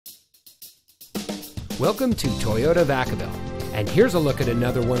Welcome to Toyota Vacaville, and here's a look at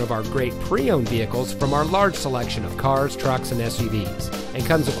another one of our great pre-owned vehicles from our large selection of cars, trucks, and SUVs, and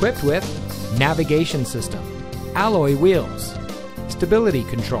comes equipped with navigation system, alloy wheels, stability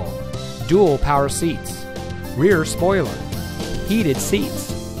control, dual power seats, rear spoiler, heated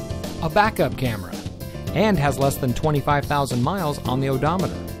seats, a backup camera, and has less than 25,000 miles on the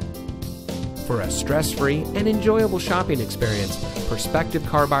odometer. For a stress-free and enjoyable shopping experience, prospective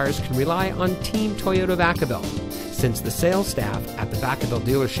car buyers can rely on Team Toyota Vacaville. Since the sales staff at the Vacaville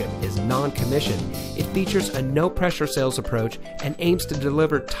dealership is non-commissioned, it features a no-pressure sales approach and aims to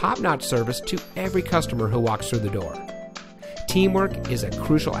deliver top-notch service to every customer who walks through the door. Teamwork is a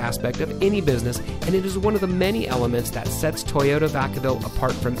crucial aspect of any business, and it is one of the many elements that sets Toyota Vacaville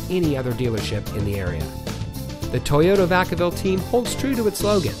apart from any other dealership in the area. The Toyota Vacaville team holds true to its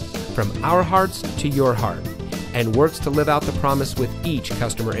slogan, "From our hearts to your heart," and works to live out the promise with each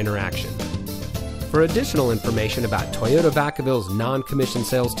customer interaction. For additional information about Toyota Vacaville's non-commissioned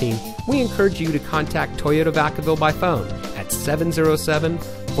sales team, we encourage you to contact Toyota Vacaville by phone at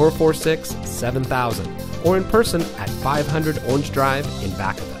 707-446-7000 or in person at 500 Orange Drive in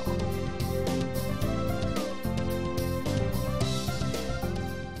Vacaville.